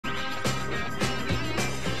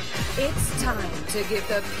It's time to give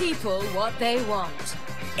the people what they want.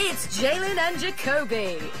 It's Jalen and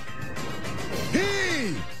Jacoby.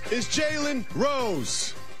 He is Jalen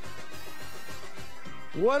Rose.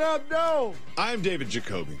 What up, though? I'm David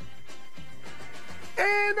Jacoby.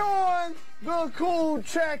 And on the cool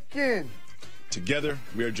check-in. Together,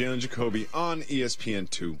 we are Jalen Jacoby on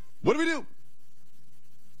ESPN2. What do?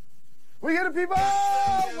 We get the people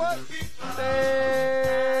what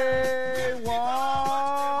they want.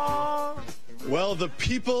 Well, the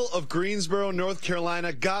people of Greensboro, North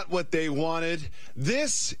Carolina got what they wanted.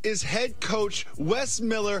 This is head coach Wes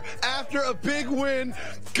Miller after a big win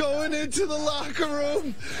going into the locker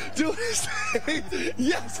room doing his thing.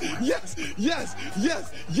 Yes.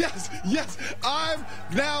 I'm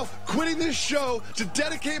now quitting this show to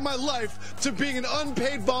dedicate my life to being an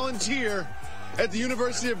unpaid volunteer at the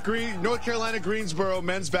University of North Carolina Greensboro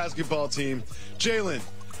men's basketball team. Jalen,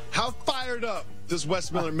 how fired up does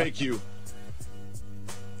Wes Miller make you?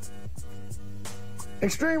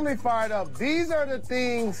 Extremely fired up. These are the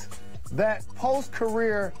things that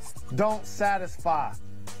post-career don't satisfy.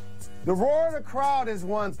 The roar of the crowd is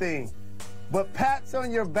one thing, but pats on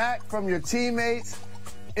your back from your teammates,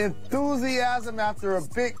 enthusiasm after a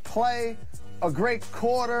big play, a great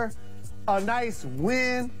quarter, a nice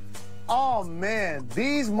win. Oh, man,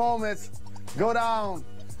 these moments go down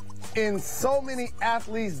in so many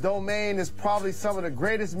athletes' domain. It's probably some of the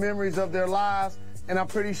greatest memories of their lives. And I'm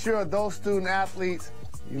pretty sure those student athletes,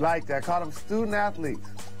 you like that, call them student athletes,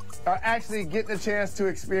 are actually getting a chance to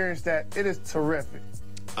experience that. It is terrific.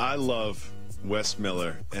 I love Wes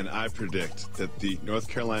Miller, and I predict that the North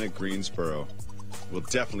Carolina Greensboro will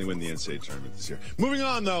definitely win the NCAA tournament this year. Moving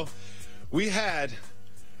on, though, we had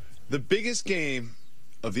the biggest game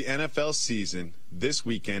of the NFL season this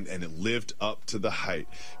weekend, and it lived up to the hype.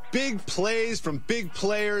 Big plays from big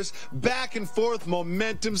players, back and forth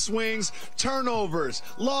momentum swings, turnovers,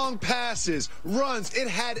 long passes, runs. It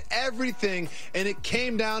had everything, and it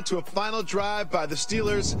came down to a final drive by the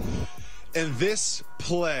Steelers. And this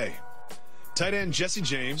play, tight end Jesse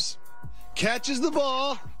James catches the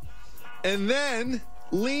ball and then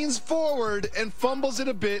leans forward and fumbles it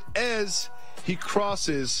a bit as he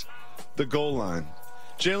crosses the goal line.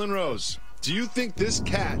 Jalen Rose, do you think this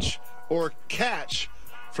catch or catch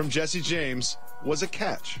from Jesse James was a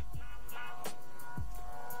catch?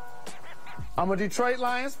 I'm a Detroit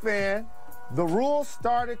Lions fan. The rules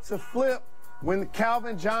started to flip when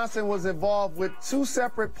Calvin Johnson was involved with two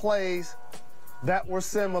separate plays that were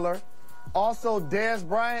similar. Also, Dez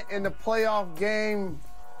Bryant in the playoff game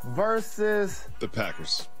versus the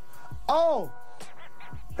Packers. Oh,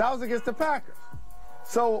 that was against the Packers.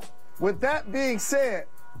 So, with that being said,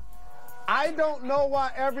 I don't know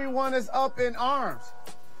why everyone is up in arms.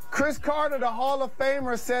 Chris Carter, the Hall of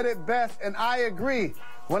Famer, said it best, and I agree.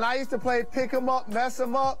 When I used to play pick 'em up, mess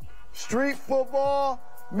 'em up, street football,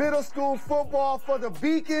 middle school football for the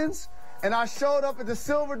Beacons, and I showed up at the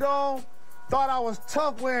Silverdome, thought I was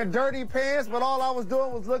tough wearing dirty pants, but all I was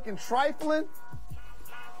doing was looking trifling.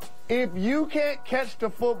 If you can't catch the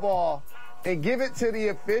football and give it to the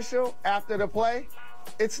official after the play,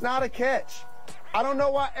 it's not a catch. I don't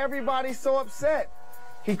know why everybody's so upset.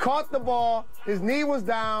 He caught the ball, his knee was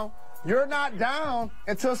down. You're not down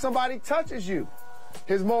until somebody touches you.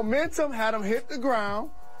 His momentum had him hit the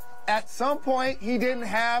ground. At some point, he didn't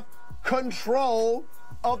have control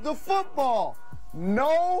of the football.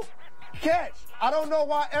 No catch. I don't know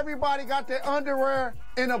why everybody got their underwear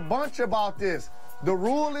in a bunch about this. The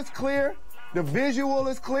rule is clear. The visual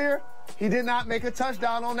is clear. He did not make a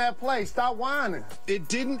touchdown on that play. Stop whining. It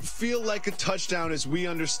didn't feel like a touchdown as we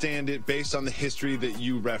understand it based on the history that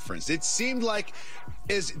you referenced. It seemed like,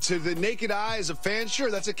 as to the naked eye as a fan,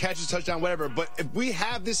 sure, that's a catch, a touchdown, whatever. But if we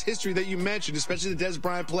have this history that you mentioned, especially the Dez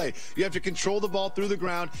Bryant play. You have to control the ball through the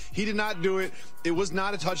ground. He did not do it. It was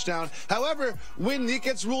not a touchdown. However, when it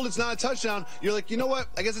gets ruled it's not a touchdown, you're like, you know what?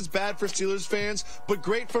 I guess it's bad for Steelers fans, but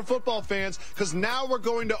great for football fans, because now we're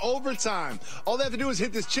going to overtime. All they have to do is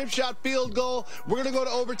hit this chip shot field goal. We're going to go to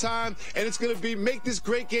overtime, and it's going to make this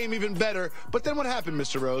great game even better. But then what happened,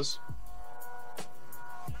 Mr. Rose?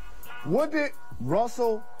 What did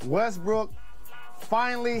Russell Westbrook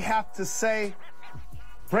finally have to say,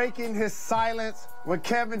 breaking his silence when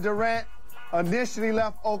Kevin Durant initially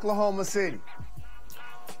left Oklahoma City?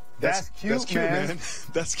 That's cute, man.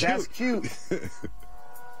 That's cute. That's cute.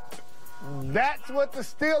 That's what the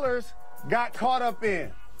Steelers got caught up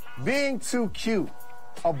in, being too cute.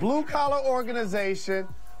 A blue-collar organization.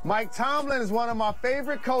 Mike Tomlin is one of my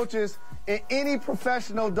favorite coaches in any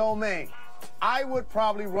professional domain. I would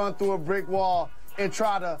probably run through a brick wall and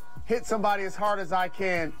try to hit somebody as hard as I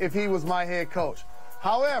can if he was my head coach.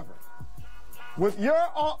 However, with your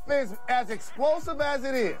offense as explosive as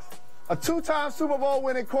it is, a two-time Super Bowl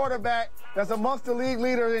winning quarterback that's amongst the league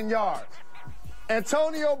leaders in yards,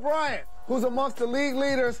 Antonio Bryant, who's amongst the league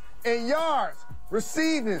leaders in yards,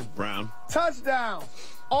 receiving, Brown, touchdowns,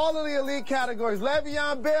 all of the elite categories.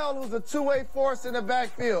 Le'Veon Bell, who's a two-way force in the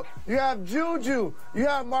backfield. You have Juju. You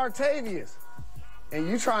have Martavius. And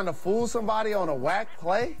you trying to fool somebody on a whack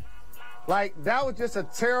play? Like, that was just a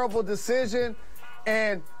terrible decision.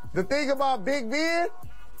 And the thing about Big Ben,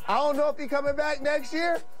 I don't know if he's coming back next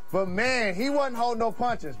year, but, man, he wasn't holding no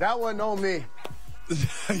punches. That wasn't on me.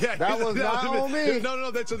 Yeah, that was not on me.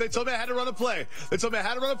 No. They told me I had to run a play. So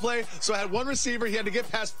I had one receiver. He had to get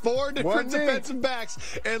past four different defensive backs.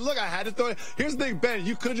 And look, I had to throw it. Here's the thing, Ben.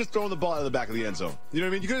 You could have just thrown the ball out of the back of the end zone. You know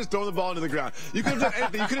what I mean? You could have just thrown the ball into the ground. You could have done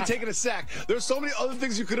anything. You could have taken a sack. There's so many other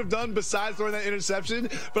things you could have done besides throwing that interception.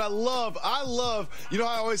 But I love, you know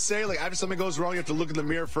how I always say, like, after something goes wrong, you have to look in the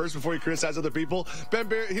mirror first before you criticize other people. Ben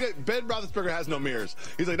Roethlisberger has no mirrors.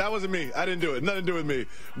 He's like, that wasn't me. I didn't do it. Nothing to do with me,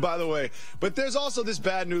 by the way. But there's also this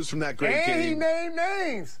bad news from that great game. And he named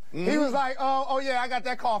names. He was like, oh yeah, I got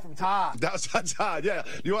that call from Todd. That was Todd, yeah.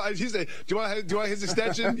 Do you want his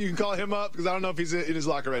extension? You can call him up, because I don't know if he's in his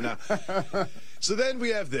locker right now. So then we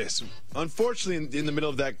have this. Unfortunately, in the middle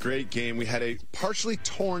of that great game, we had a partially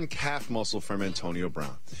torn calf muscle from Antonio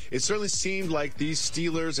Brown. It certainly seemed like these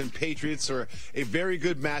Steelers and Patriots are a very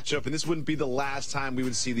good matchup, and this wouldn't be the last time we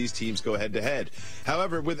would see these teams go head-to-head.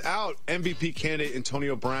 However, without MVP candidate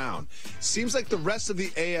Antonio Brown, seems like the rest of the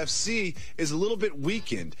AFC is a little bit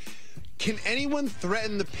weakened. Can anyone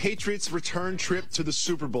threaten the Patriots' return trip to the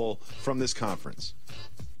Super Bowl from this conference?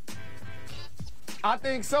 I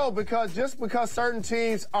think so, because certain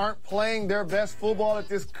teams aren't playing their best football at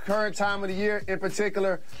this current time of the year, in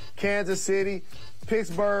particular Kansas City,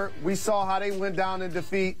 Pittsburgh, we saw how they went down in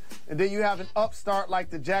defeat. And then you have an upstart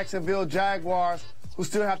like the Jacksonville Jaguars, who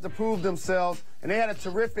still have to prove themselves. And they had a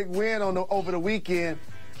terrific win over the weekend.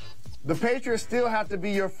 The Patriots still have to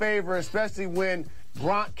be your favorite, especially when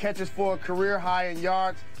Gronk catches for a career high in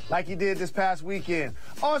yards like he did this past weekend.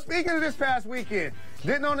 Oh, speaking of this past weekend,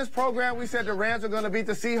 didn't on this program we said the Rams are going to beat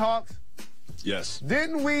the Seahawks? Yes.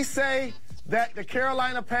 Didn't we say that the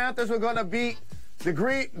Carolina Panthers were going to beat the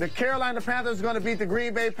Green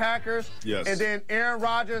Bay Packers? Yes. And then Aaron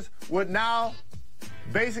Rodgers would now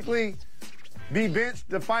basically be benched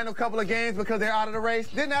the final couple of games because they're out of the race?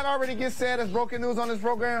 Didn't that already get said as broken news on this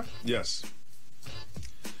program? Yes.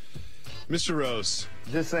 Mr. Rose.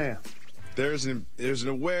 Just saying.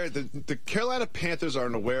 The Carolina Panthers are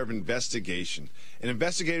aware of investigation, and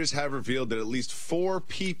investigators have revealed that at least 4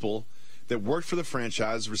 people that worked for the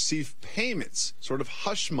franchise received payments, sort of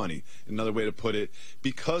hush money, another way to put it,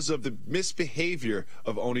 because of the misbehavior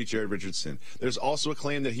of owner Jared Richardson. There's also a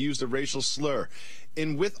claim that he used a racial slur.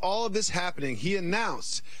 And with all of this happening, he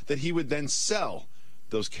announced that he would then sell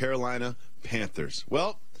those Carolina Panthers.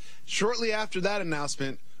 Well, shortly after that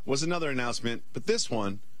announcement was another announcement, but this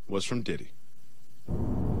one was from Diddy.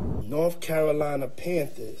 North Carolina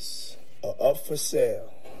Panthers are up for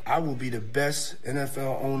sale. I will be the best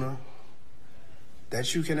NFL owner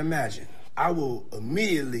that you can imagine. I will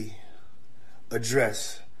immediately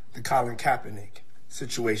address the Colin Kaepernick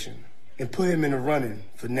situation and put him in the running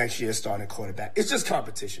for next year's starting quarterback. It's just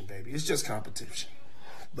competition, baby. It's just competition.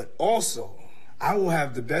 But also, I will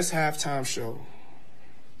have the best halftime show,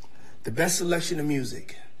 the best selection of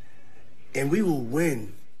music, and we will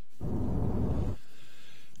win.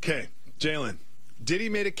 Okay, Jalen, Diddy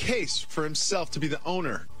made a case for himself to be the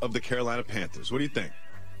owner of the Carolina Panthers. What do you think?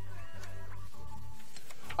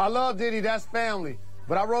 I love Diddy. That's family.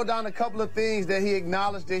 But I wrote down a couple of things that he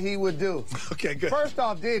acknowledged that he would do. Okay, good. First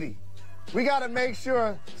off, Diddy, we got to make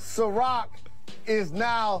sure Ciroc is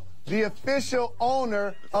now the official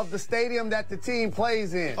owner of the stadium that the team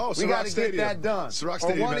plays in. Oh, we got to get that done. Ciroc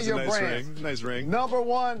Stadium one has of a your nice brands. ring. Nice ring. Number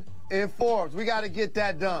 1 in Forbes. We got to get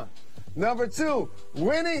that done. Number 2,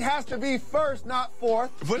 winning has to be first, not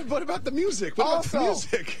fourth. What about the music? What about the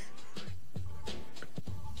music?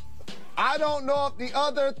 I don't know if the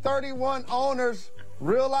other 31 owners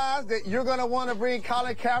realize that you're going to want to bring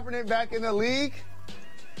Colin Kaepernick back in the league.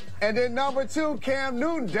 And then number 2, Cam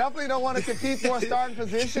Newton definitely don't want to compete for a starting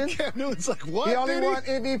position. Cam Newton's like, what? He only won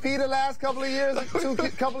MVP the last couple of years,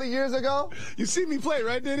 couple of years ago. You see me play,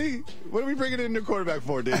 right, Diddy? What are we bringing in a new quarterback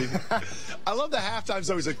for, Diddy? I love the halftimes,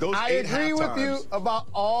 though. He's like, those 8 halftimes. I agree with you about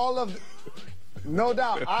all of, no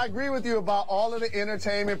doubt. I agree with you about all of the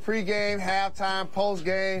entertainment, pregame, halftime,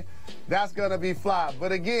 postgame. That's going to be fly.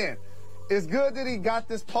 But again, it's good that he got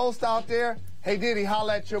this post out there. Hey, Diddy,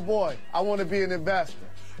 holla at your boy. I want to be an investor.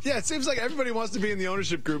 Yeah, it seems like everybody wants to be in the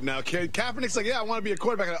ownership group now. Kaepernick's like, yeah, I want to be a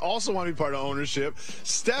quarterback. I also want to be part of ownership.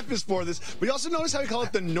 Steph is for this. But you also notice how we call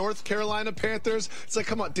it the North Carolina Panthers? It's like,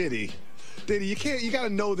 come on, Diddy, you got to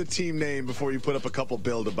know the team name before you put up a couple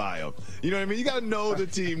bill to buy them. You know what I mean? You got to know the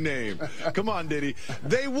team name. Come on, Diddy.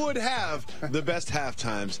 They would have the best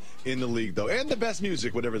halftimes in the league, though, and the best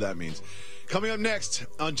music, whatever that means. Coming up next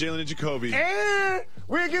on Jalen Jacoby. And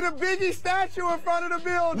we'll get a Biggie statue in front of the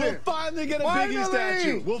building. We'll finally get a Biggie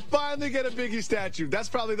statue. We'll finally get a Biggie statue. That's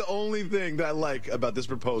probably the only thing that I like about this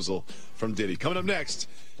proposal from Diddy. Coming up next,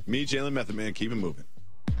 me, Jalen Method Man, keep it moving.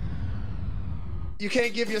 You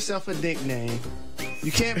can't give yourself a nickname.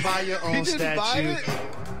 You can't buy your own statue. Buy it?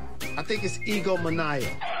 I think it's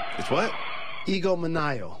egomaniacal. It's what?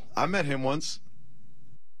 Egomaniacal. I met him once.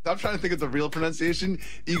 I'm trying to think of the real pronunciation.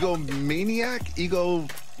 Egomaniac?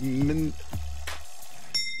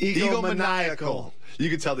 Egomaniacal. You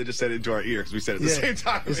can tell they just said it into our ear because we said it at the same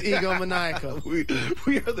time. It's egomaniacal.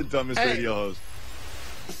 we are the dumbest radio hosts.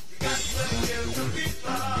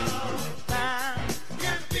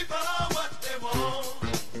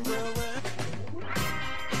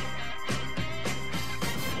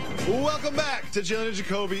 Welcome back to Jalen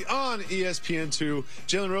Jacoby on ESPN2.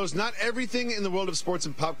 Jalen Rose, not everything in the world of sports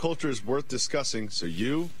and pop culture is worth discussing, so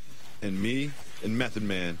you and me and Method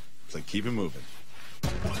Man, it's like keep it moving.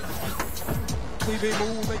 Keep it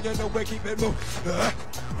moving, you know we keep it moving.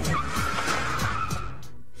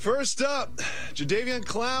 First up, Jadeveon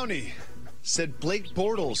Clowney said Blake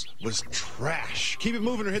Bortles was trash. Keep it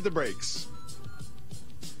moving or hit the brakes.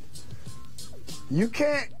 You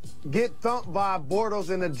can't get thumped by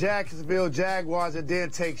Bortles and the Jacksonville Jaguars and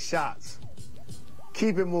then take shots.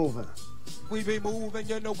 Keep it moving. We be moving,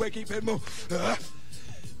 you know we keep it moving.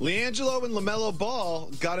 LiAngelo and LaMelo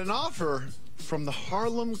Ball got an offer from the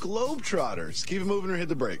Harlem Globetrotters. Keep it moving or hit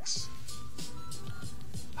the brakes.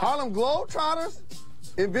 Harlem Globetrotters?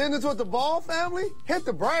 In business with the Ball family? Hit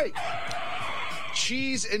the brakes.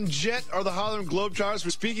 Cheese and Jet are the Harlem Globetrotters.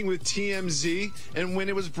 We're speaking with TMZ, and when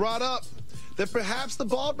it was brought up that perhaps the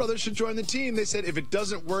Ball brothers should join the team, they said if it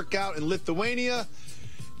doesn't work out in Lithuania,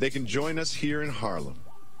 they can join us here in Harlem.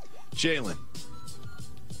 Jalen,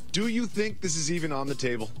 do you think this is even on the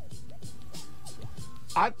table?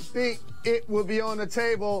 I think it will be on the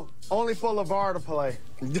table only for LeVar to play.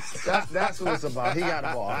 That's what it's about. He got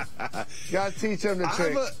a ball. You got to teach him the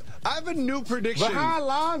tricks. I have a new prediction. Behind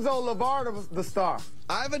Lonzo, LeVar the star.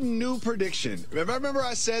 I have a new prediction. Remember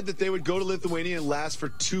I said that they would go to Lithuania and last for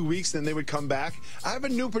 2 weeks, then they would come back? I have a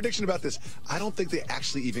new prediction about this. I don't think they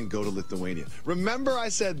actually even go to Lithuania. Remember I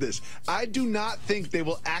said this. I do not think they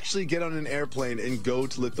will actually get on an airplane and go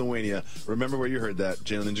to Lithuania. Remember where you heard that,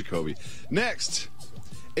 Jalen Jacoby. Next,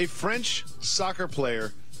 a French soccer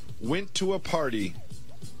player went to a party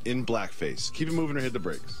in blackface. Keep it moving or hit the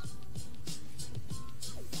brakes.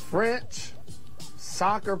 French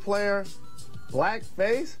soccer player,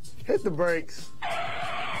 blackface, hit the brakes.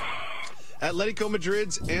 Atletico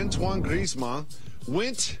Madrid's Antoine Griezmann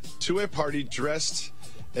went to a party dressed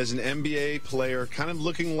as an NBA player, kind of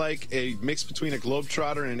looking like a mix between a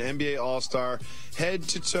Globetrotter and an NBA All-Star, head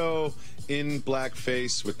to toe in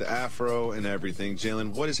blackface with the afro and everything.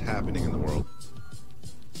 Jalen, what is happening in the world?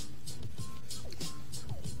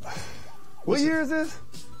 What year is this?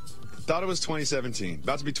 Thought it was 2017.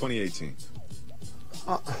 About to be 2018.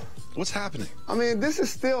 What's happening? I mean, this is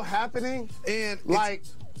still happening. And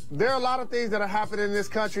there are a lot of things that are happening in this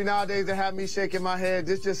country nowadays that have me shaking my head.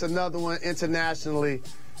 This is just another one internationally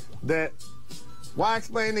that, why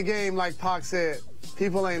explain the game like Pac said?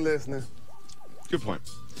 People ain't listening. Good point.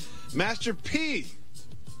 Master P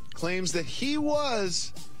claims that he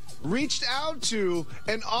was reached out to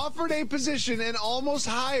and offered a position and almost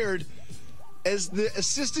hired as the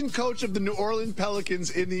assistant coach of the New Orleans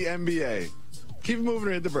Pelicans in the NBA. Keep it moving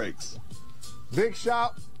or hit the brakes. Big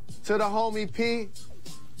shout to the homie P.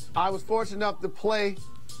 I was fortunate enough to play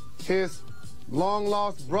his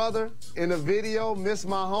long-lost brother in a video, Miss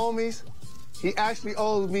My Homies. He actually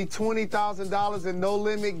owes me $20,000 in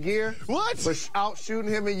no-limit gear. What? For out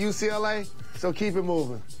shooting him at UCLA. So keep it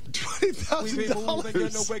moving.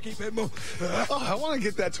 $20,000. Oh, I want to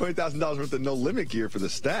get that $20,000 worth of no-limit gear for the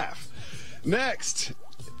staff. Next,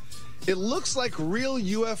 it looks like real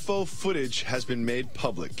UFO footage has been made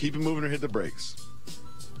public. Keep it moving or hit the brakes.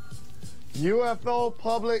 UFO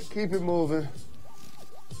public, keep it moving.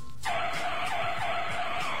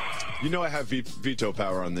 You know I have veto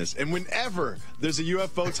power on this. And whenever there's a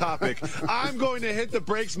UFO topic, I'm going to hit the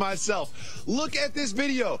brakes myself. Look at this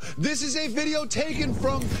video. This is a video taken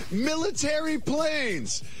from military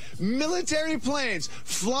planes. military planes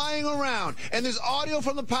flying around, and there's audio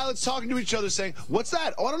from the pilots talking to each other saying, what's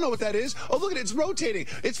that? Oh, I don't know what that is. Oh, look at it. It's rotating.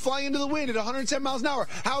 It's flying into the wind at 110 miles an hour.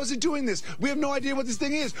 How is it doing this? We have no idea what this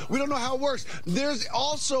thing is. We don't know how it works. There's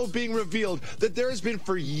also being revealed that there has been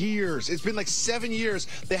for years, it's been like 7 years,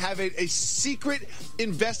 they have a secret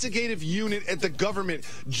investigative unit at the government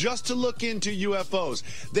just to look into UFOs.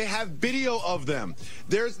 They have video of them.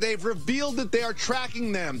 They've revealed that they are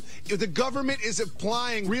tracking them. The government is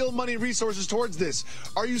applying real money resources towards this.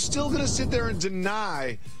 Are you still going to sit there and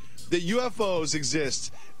deny that UFOs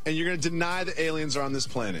exist, and you're going to deny that aliens are on this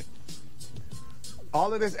planet?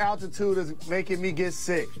 All of this altitude is making me get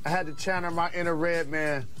sick. I had to channel my inner red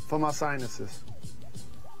man for my sinuses.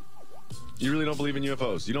 You really don't believe in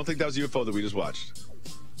UFOs? You don't think that was a UFO that we just watched?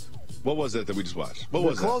 What was that we just watched? What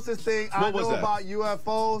was that? The closest thing I know about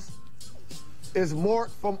UFOs is Mort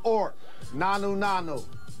from Ork. Nanu Nanu.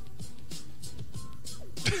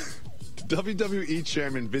 WWE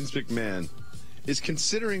Chairman Vince McMahon is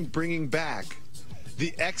considering bringing back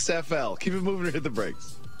the XFL. Keep it moving or hit the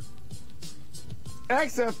brakes.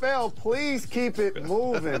 XFL, please keep it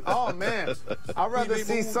moving. Oh, man. I'd rather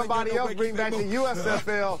see somebody else bring back the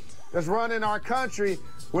USFL that's running our country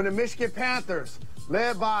when the Michigan Panthers,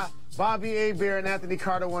 led by Bobby Hebert and Anthony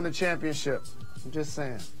Carter, won the championship. I'm just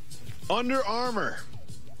saying. Under Armour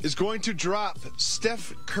is going to drop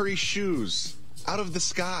Steph Curry shoes out of the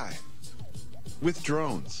sky with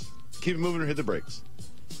drones. Keep it moving or hit the brakes.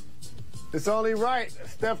 It's only right.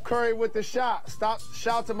 Steph Curry with the shot.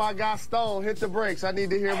 Shout to my guy Stone. Hit the brakes. I need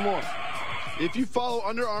to hear more. If you follow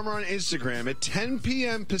Under Armour on Instagram at 10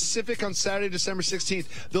 p.m. Pacific on Saturday, December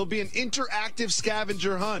 16th, there'll be an interactive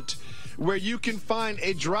scavenger hunt where you can find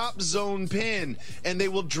a drop zone pin, and they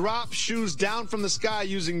will drop shoes down from the sky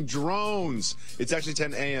using drones. It's actually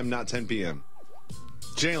 10 a.m., not 10 p.m.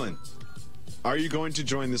 Jalen, are you going to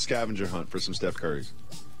join the scavenger hunt for some Steph Currys?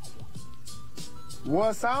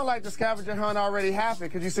 Well, it sounds like the scavenger hunt already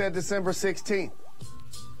happened because you said December 16th.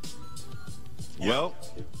 Well,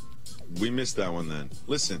 we missed that one then.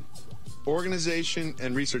 Listen, organization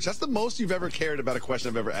and research. That's the most you've ever cared about a question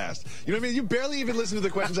I've ever asked. You know what I mean? You barely even listen to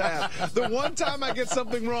the questions I ask. The one time I get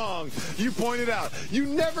something wrong, you point it out. You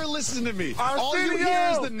never listen to me. All you hear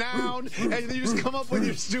is the noun, and you just come up with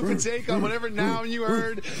your stupid take on whatever noun you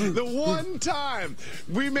heard. The one time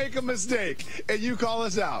we make a mistake and you call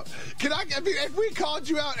us out. I mean, if we called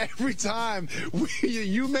you out every time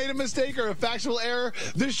you made a mistake or a factual error,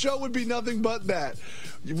 this show would be nothing but that.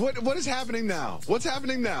 What is happening now? What's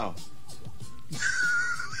happening now?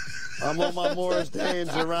 I'm on my Morris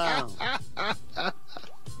Danes around.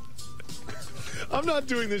 I'm not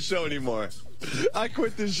doing this show anymore. I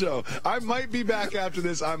quit this show. I might be back after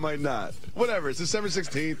this. I might not. Whatever. It's December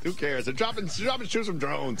 16th. Who cares? They're dropping shoes from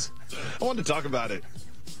drones. I wanted to talk about it.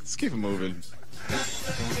 Let's keep it moving.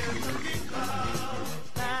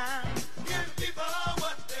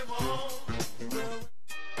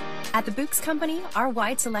 At the Books Company, our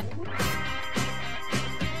wide selection.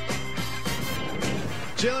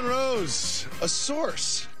 Jalen Rose, a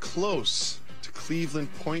source close to Cleveland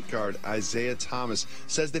point guard Isaiah Thomas,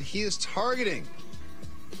 says that he is targeting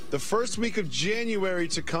the first week of January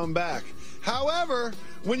to come back. However,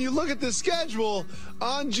 when you look at the schedule,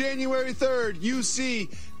 on January 3rd, you see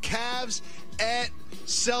Cavs at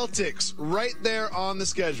Celtics right there on the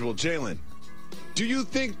schedule. Jalen, do you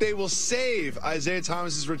think they will save Isaiah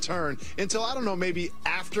Thomas's return until, I don't know, maybe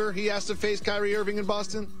after he has to face Kyrie Irving in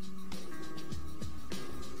Boston?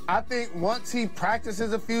 I think once he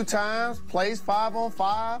practices a few times, plays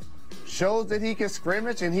 5-on-5, shows that he can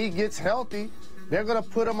scrimmage and he gets healthy, they're going to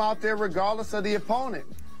put him out there regardless of the opponent.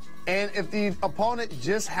 And if the opponent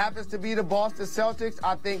just happens to be the Boston Celtics,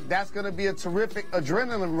 I think that's going to be a terrific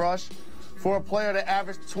adrenaline rush for a player that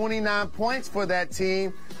averaged 29 points for that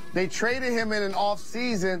team. They traded him in an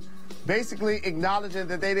offseason, basically acknowledging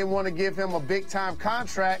that they didn't want to give him a big-time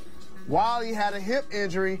contract while he had a hip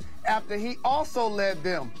injury after he also led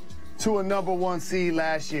them to a #1 seed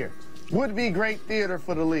last year. Would be great theater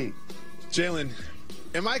for the league. Jalen,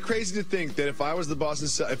 am I crazy to think that if I were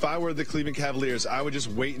the Cleveland Cavaliers, I would just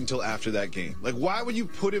wait until after that game? Like, why would you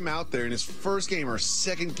put him out there in his first game or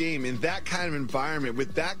second game in that kind of environment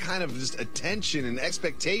with that kind of just attention and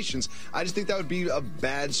expectations? I just think that would be a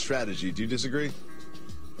bad strategy. Do you disagree?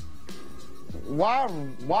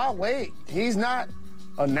 Why wait? He's not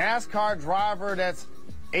a NASCAR driver that's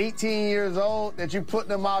 18 years old that you put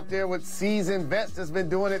them out there with seasoned vets that's been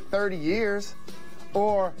doing it 30 years,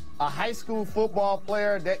 or a high school football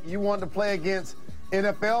player that you want to play against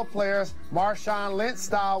NFL players, Marshawn Lynch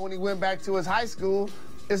style, when he went back to his high school.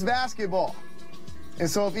 It's basketball. And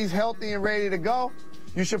so if he's healthy and ready to go,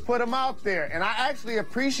 you should put him out there. And I actually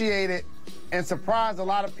appreciate it and surprised a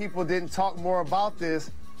lot of people didn't talk more about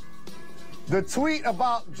this. The tweet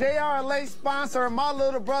about JRLA sponsor and my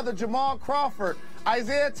little brother Jamal Crawford,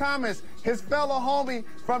 Isaiah Thomas, his fellow homie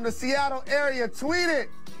from the Seattle area, tweeted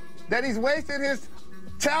that he's wasting his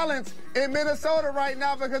talents in Minnesota right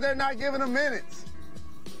now because they're not giving him minutes.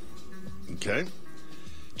 Okay.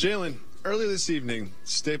 Jalen, earlier this evening,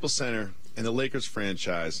 Staples Center and the Lakers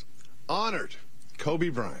franchise honored Kobe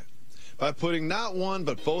Bryant by putting not one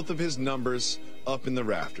but both of his numbers up in the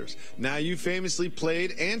rafters. Now, you famously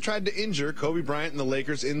played and tried to injure Kobe Bryant and the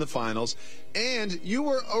Lakers in the finals, and you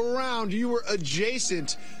were around, you were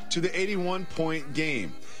adjacent to the 81-point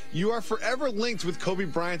game. You are forever linked with Kobe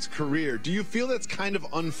Bryant's career. Do you feel that's kind of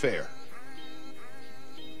unfair?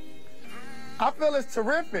 I feel it's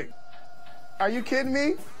terrific. Are you kidding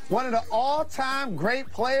me? One of the all-time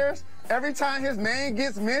great players, every time his name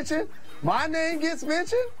gets mentioned, my name gets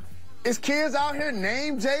mentioned, is kids out here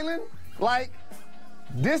named Jalen. Like,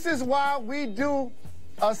 this is why we do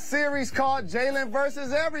a series called Jalen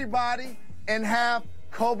versus Everybody and have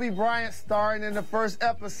Kobe Bryant starring in the first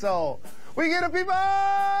episode. We get the people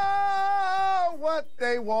what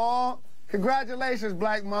they want. Congratulations,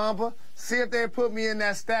 Black Mamba. See if they put me in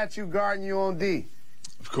that statue guarding you on D.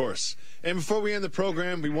 Of course. And before we end the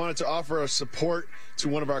program, we wanted to offer our support to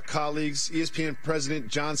one of our colleagues. ESPN President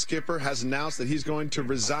John Skipper has announced that he's going to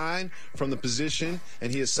resign from the position,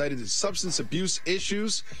 and he has cited substance abuse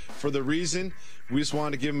issues for the reason. We just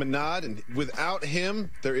wanted to give him a nod, and without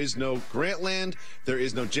him, there is no Grantland, there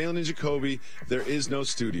is no Jalen Jacoby, there is no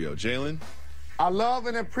studio. Jalen? I love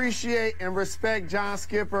and appreciate and respect John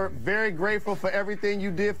Skipper. Very grateful for everything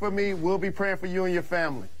you did for me. We'll be praying for you and your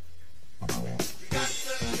family. Got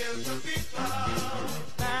to give the people.